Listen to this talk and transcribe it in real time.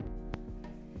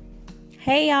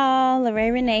Hey y'all,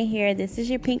 Lorraine Renee here. This is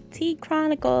your Pink Tea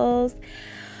Chronicles.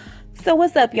 So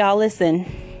what's up, y'all? Listen,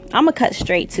 I'm gonna cut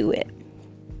straight to it.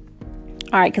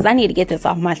 All right, because I need to get this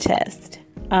off my chest.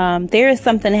 There is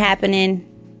something happening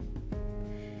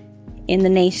in the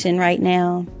nation right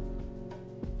now.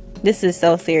 This is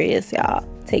so serious, y'all.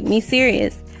 Take me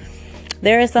serious.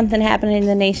 There is something happening in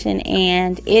the nation,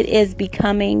 and it is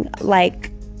becoming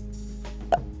like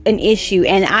an issue,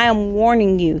 and I am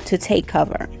warning you to take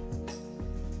cover.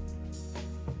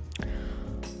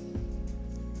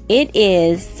 It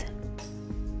is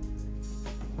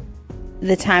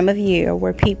the time of year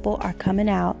where people are coming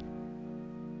out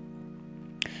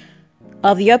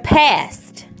of your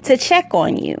past to check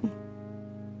on you,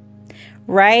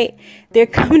 right? They're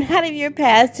coming out of your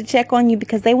past to check on you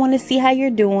because they want to see how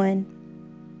you're doing.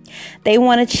 They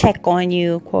want to check on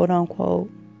you, quote unquote.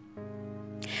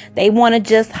 They want to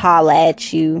just holla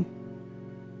at you.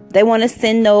 They want to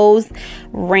send those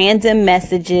random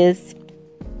messages.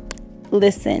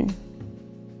 Listen,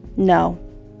 no.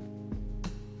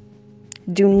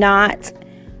 Do not,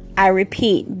 I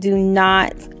repeat, do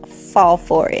not fall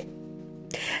for it.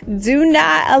 Do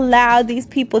not allow these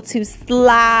people to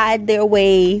slide their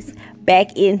ways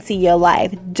back into your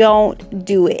life. Don't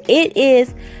do it. It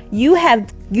is, you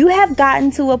have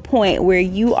gotten to a point where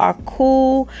you are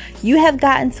cool. You have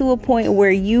gotten to a point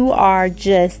where you are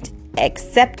just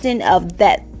accepting of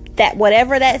that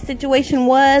whatever that situation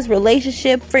was,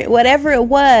 relationship, whatever it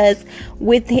was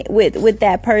with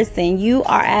that person. You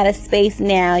are at a space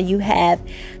now. You have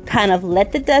kind of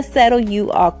let the dust settle. You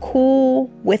are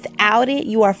cool without it.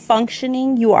 You are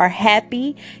functioning. You are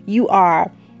happy. You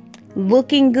are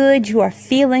looking good. You are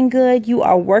feeling good. You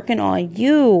are working on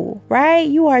you, right?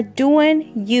 You are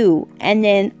doing you. And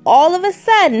then all of a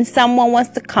sudden someone wants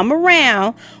to come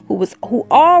around who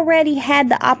already had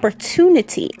the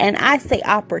opportunity. And I say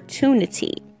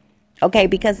opportunity, okay?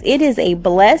 Because it is a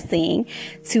blessing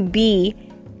to be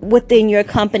within your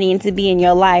company and to be in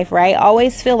your life, right?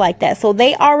 Always feel like that. So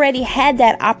they already had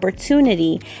that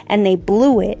opportunity and they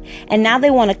blew it. And now they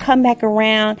want to come back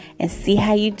around and see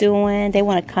how you doing. They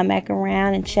want to come back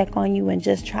around and check on you and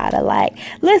just try to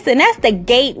listen, that's the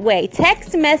gateway.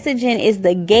 Text messaging is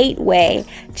the gateway.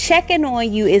 Checking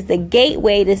on you is the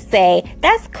gateway to say,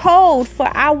 that's code for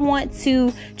I want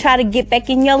to try to get back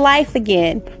in your life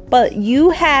again. But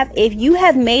if you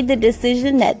have made the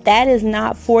decision that is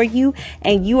not for you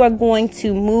and you are going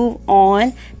to move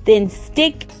on, then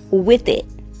stick with it.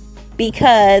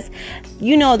 Because,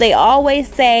 they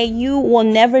always say you will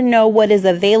never know what is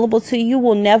available to you. You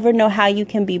will never know how you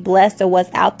can be blessed or what's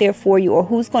out there for you or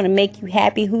who's going to make you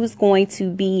happy, who's going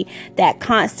to be that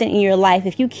constant in your life.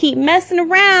 If you keep messing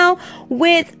around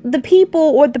with the people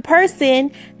or the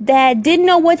person that didn't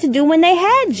know what to do when they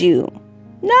had you.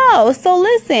 No. So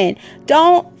listen,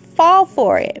 don't fall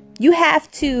for it. You have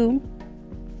to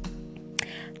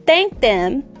thank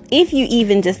them if you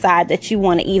even decide that you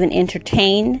want to even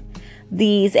entertain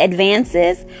these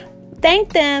advances.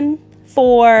 Thank them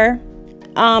for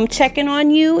checking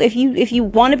on you. If you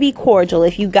want to be cordial,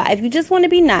 if you just want to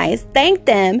be nice, thank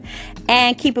them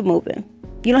and keep it moving.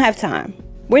 You don't have time.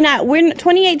 We're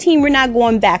 2018, we're not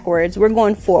going backwards. We're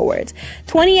going forwards.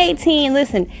 2018,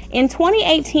 listen, in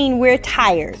 2018, we're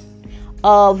tired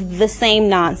of the same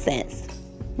nonsense,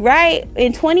 right?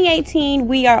 In 2018,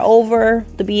 we are over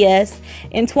the BS.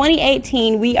 In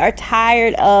 2018, we are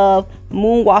tired of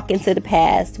moonwalking to the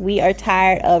past. We are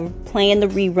tired of playing the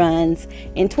reruns.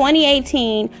 In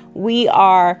 2018, we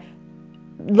are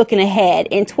looking ahead.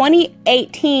 In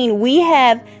 2018, we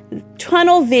have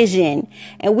tunnel vision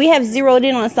and we have zeroed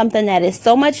in on something that is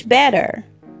so much better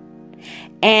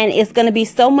and it's going to be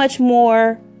so much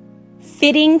more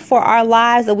fitting for our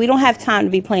lives that we don't have time to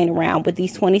be playing around with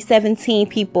these 2017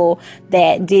 people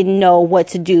that didn't know what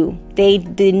to do. They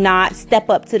did not step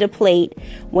up to the plate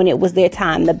when it was their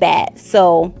time to bat.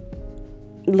 So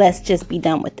let's just be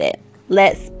done with it.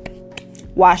 Let's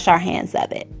wash our hands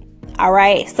of it. All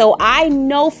right. So I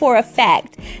know for a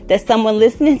fact that someone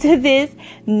listening to this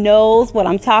knows what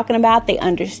I'm talking about. They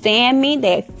understand me.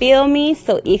 They feel me.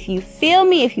 So if you feel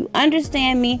me, if you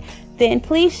understand me, then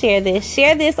please share this.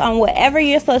 Share this on whatever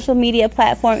your social media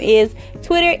platform is.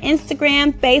 Twitter,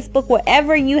 Instagram, Facebook,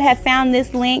 wherever you have found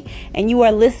this link and you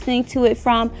are listening to it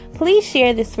from. Please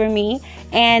share this for me.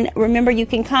 And remember, you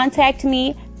can contact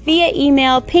me via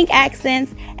email,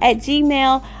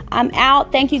 pinkaccents@gmail.com. I'm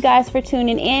out. Thank you guys for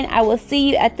tuning in. I will see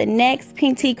you at the next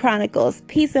Pink Tea Chronicles.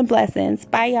 Peace and blessings.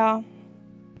 Bye, y'all.